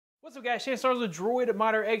What's up guys, Stars with Droid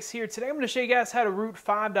Modder X here. Today I'm going to show you guys how to root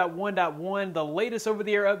 5.1.1, the latest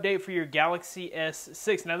over-the-air update for your Galaxy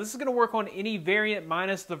S6. Now this is going to work on any variant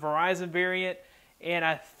minus the Verizon variant, and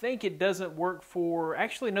I think it doesn't work for,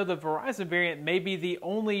 actually no, the Verizon variant may be the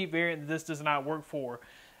only variant that this does not work for.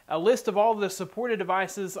 A list of all of the supported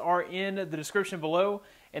devices are in the description below,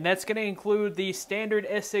 and that's going to include the standard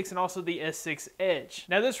S6 and also the S6 Edge.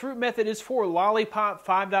 Now this root method is for Lollipop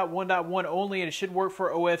 5.1.1 only, and it should work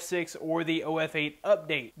for OF6 or the OF8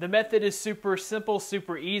 update. The method is super simple,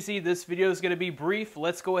 super easy. This video is going to be brief.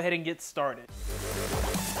 Let's go ahead and get started.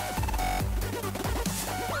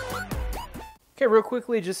 Okay, real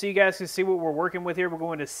quickly, just so you guys can see what we're working with here, we'll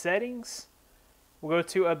go into Settings. We'll go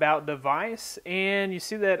to About Device, and you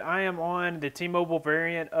see that I am on the T-Mobile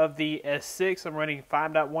variant of the S6. I'm running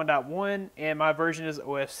 5.1.1, and my version is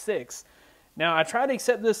OF6. Now, I tried to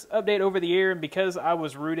accept this update over the air, and because I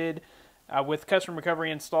was rooted with Custom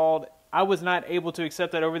Recovery installed, I was not able to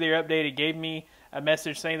accept that over the air update. It gave me a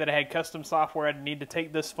message saying that I had custom software. I'd need to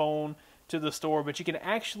take this phone to the store, but you can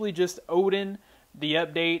actually just Odin the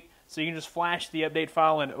update. So you can just flash the update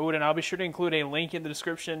file in Odin. I'll be sure to include a link in the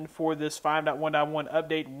description for this 5.1.1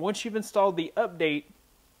 update. Once you've installed the update,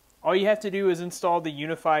 all you have to do is install the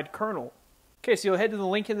unified kernel. Okay, so you'll head to the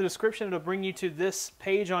link in the description. It'll bring you to this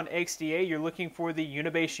page on XDA. You're looking for the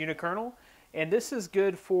Unibase unikernel, and this is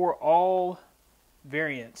good for all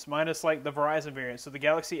variants, minus like the Verizon variant. So the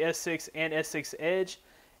Galaxy S6 and S6 Edge,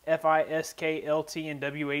 FISK, LT, and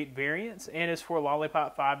W8 variants, and is for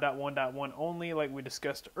Lollipop 5.1.1 only, like we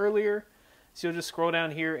discussed earlier. So you'll just scroll down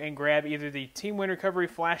here and grab either the TeamWin Recovery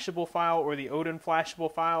flashable file or the Odin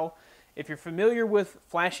flashable file. If you're familiar with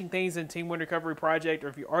flashing things in TeamWin Recovery Project, or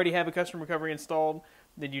if you already have a custom recovery installed,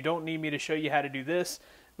 then you don't need me to show you how to do this.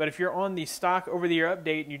 But if you're on the stock over-the-air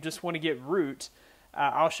update and you just want to get root,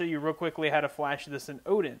 I'll show you real quickly how to flash this in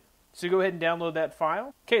Odin. So go ahead and download that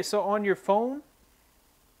file. Okay, so on your phone,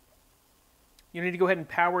 you need to go ahead and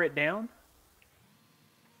power it down.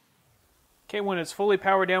 Okay, when it's fully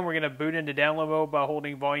powered down, we're going to boot into download mode by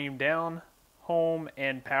holding volume down, home,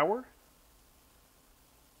 and power.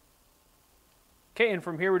 Okay, and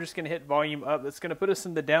from here we're just going to hit volume up. That's going to put us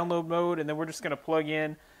in the download mode, and then we're just going to plug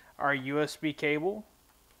in our USB cable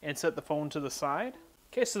and set the phone to the side.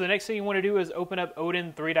 Okay, so the next thing you want to do is open up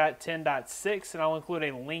Odin 3.10.6, and I'll include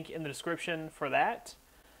a link in the description for that.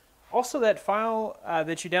 Also, that file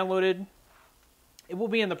that you downloaded, it will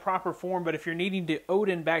be in the proper form, but if you're needing to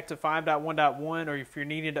Odin back to 5.1.1, or if you're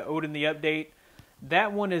needing to Odin the update,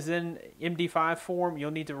 that one is in MD5 form.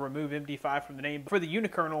 You'll need to remove MD5 from the name. For the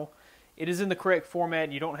unikernel, it is in the correct format,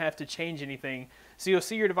 and you don't have to change anything. So you'll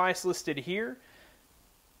see your device listed here.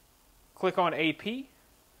 Click on AP.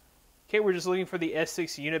 Okay, we're just looking for the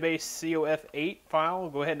S6 Unibase COF8 file.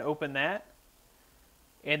 We'll go ahead and open that,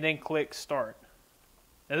 and then click Start.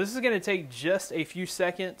 Now this is going to take just a few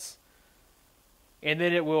seconds, and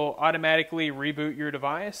then it will automatically reboot your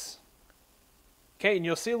device. Okay, and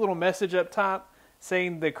you'll see a little message up top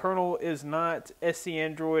saying the kernel is not SC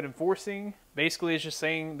Android enforcing. Basically, it's just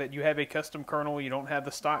saying that you have a custom kernel, you don't have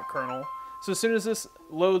the stock kernel. So as soon as this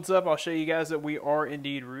loads up, I'll show you guys that we are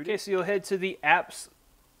indeed rooted. Okay, so you'll head to the apps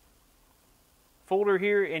folder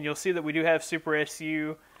here, and you'll see that we do have Super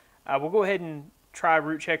SU. We'll go ahead and try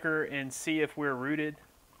root checker and see if we're rooted.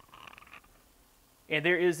 And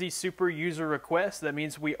there is the super user request. That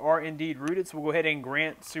means we are indeed rooted. So we'll go ahead and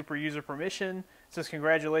grant super user permission. It says,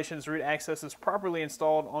 congratulations, root access is properly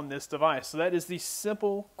installed on this device. So that is the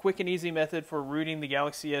simple, quick, and easy method for rooting the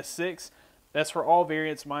Galaxy S6. That's for all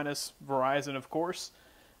variants minus Verizon, of course.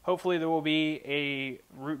 Hopefully there will be a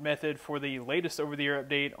root method for the latest over-the-air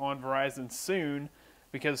update on Verizon soon,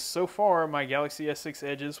 because so far my Galaxy S6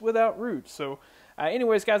 Edge is without root. So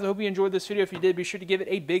anyways, guys, I hope you enjoyed this video. If you did, be sure to give it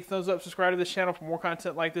a big thumbs up. Subscribe to this channel for more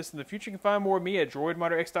content like this in the future. You can find more of me at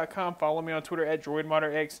droidmodderx.com. Follow me on Twitter at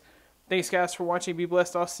droidmodderx. Thanks, guys, for watching. Be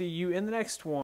blessed. I'll see you in the next one.